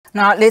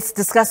Now, let's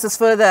discuss this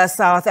further.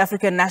 South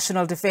African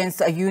National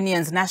Defence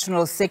Union's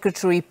National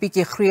Secretary,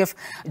 Pikkie Greeff,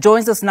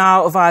 joins us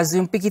now via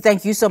Zoom. Pikkie,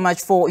 thank you so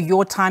much for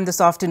your time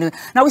this afternoon.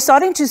 Now, we're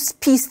starting to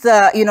piece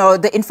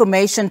the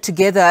information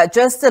together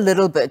just a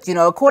little bit.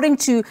 According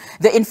to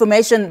the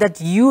information that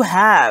you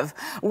have,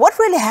 what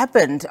really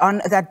happened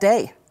on that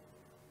day?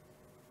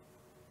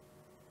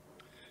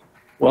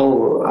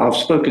 Well, I've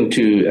spoken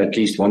to at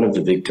least one of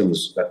the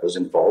victims that was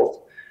involved,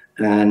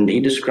 and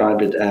he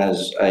described it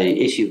as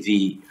a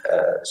SUV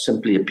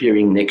simply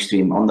appearing next to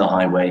him on the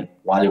highway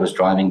while he was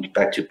driving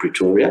back to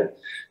Pretoria.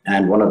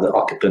 And one of the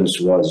occupants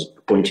was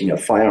pointing a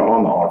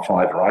firearm,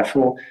 R5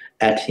 rifle,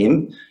 at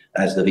him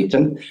as the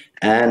victim.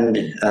 And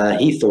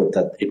he thought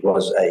that it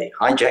was a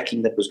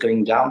hijacking that was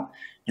going down.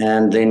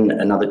 And then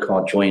another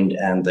car joined,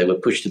 and they were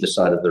pushed to the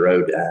side of the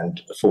road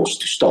and forced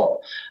to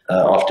stop,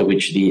 after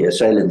which the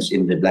assailants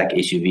in the black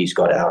SUVs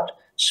got out,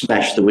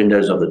 smashed the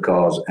windows of the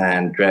cars,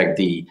 and dragged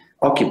the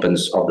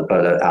occupants of the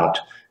Polo out,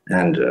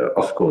 and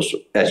of course,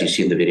 as you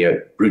see in the video,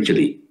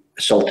 brutally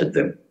assaulted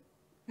them.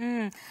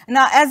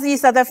 Now, as the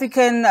South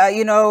African,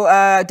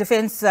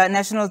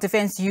 National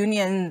Defence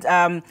Union,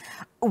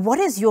 what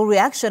is your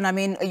reaction? I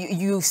mean,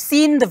 you've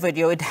seen the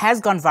video, it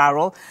has gone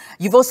viral.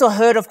 You've also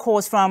heard, of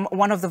course, from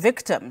one of the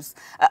victims.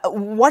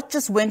 What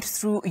just went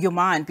through your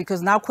mind?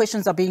 Because now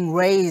questions are being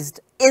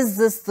raised. Is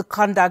this the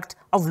conduct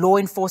of law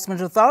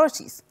enforcement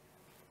authorities?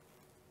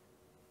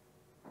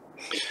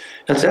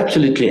 That's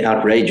absolutely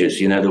outrageous,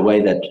 the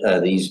way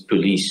that these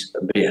police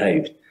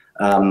behaved.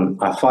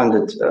 I find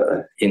it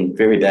in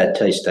very bad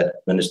taste that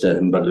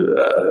Minister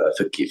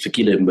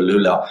Fikile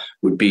Mbalula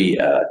would be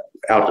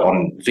out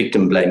on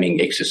victim-blaming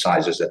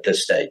exercises at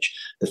this stage.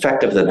 The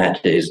fact of the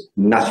matter is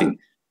nothing,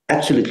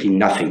 absolutely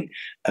nothing,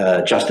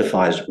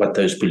 justifies what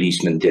those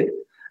policemen did.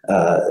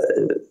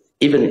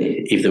 Even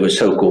if they were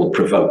so-called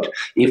provoked.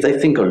 If they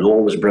think a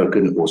law was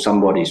broken or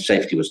somebody's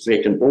safety was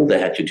threatened, all they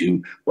had to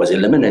do was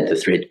eliminate the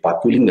threat by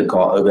pulling the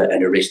car over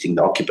and arresting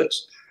the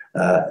occupants.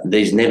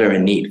 There's never a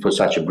need for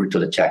such a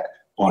brutal attack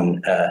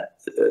on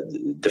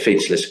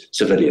defenseless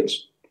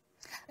civilians.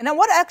 Now,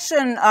 what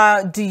action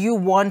do you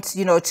want,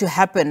 to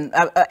happen?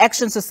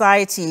 Action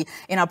Society,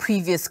 in our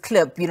previous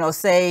clip,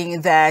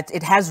 saying that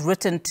it has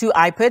written to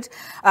IPID,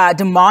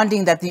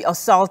 demanding that the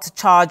assault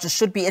charge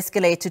should be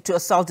escalated to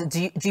assault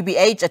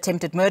GBH,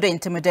 attempted murder,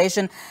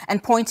 intimidation,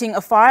 and pointing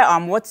a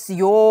firearm. What's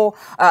your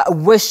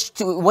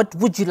what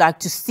would you like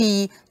to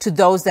see to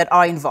those that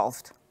are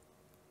involved?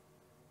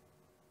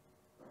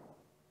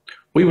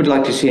 We would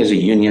like to see as a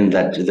union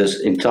that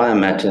this entire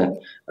matter,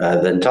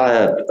 the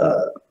entire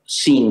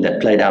scene that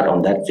played out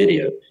on that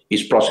video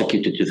is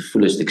prosecuted to the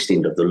fullest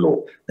extent of the law.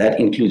 That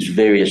includes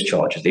various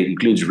charges. It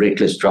includes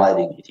reckless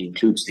driving. It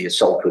includes the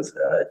assault with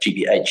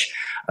GBH.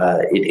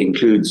 It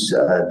includes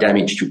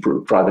damage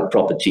to private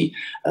property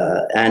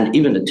and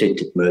even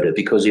attempted murder.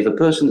 Because if a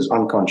person is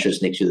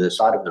unconscious next to the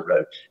side of the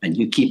road and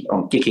you keep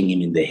on kicking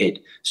him in the head,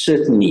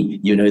 certainly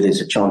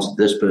there's a chance that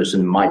this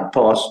person might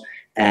pass,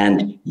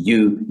 and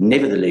you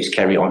nevertheless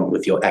carry on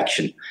with your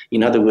action.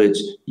 In other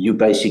words, you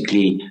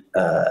basically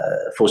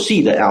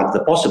foresee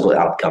the possible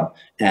outcome,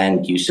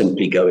 and you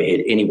simply go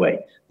ahead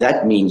anyway.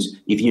 That means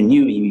if you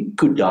knew you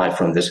could die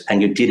from this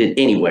and you did it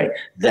anyway,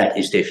 that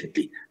is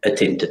definitely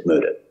attempted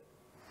murder.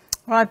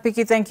 All right,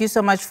 Pikkie, thank you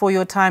so much for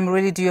your time.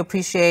 Really do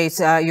appreciate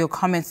your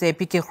comments there.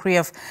 Pikkie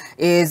Greeff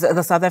is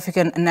the South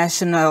African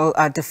National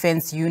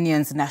Defence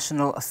Union's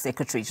National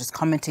Secretary, just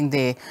commenting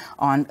there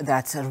on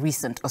that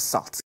recent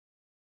assault.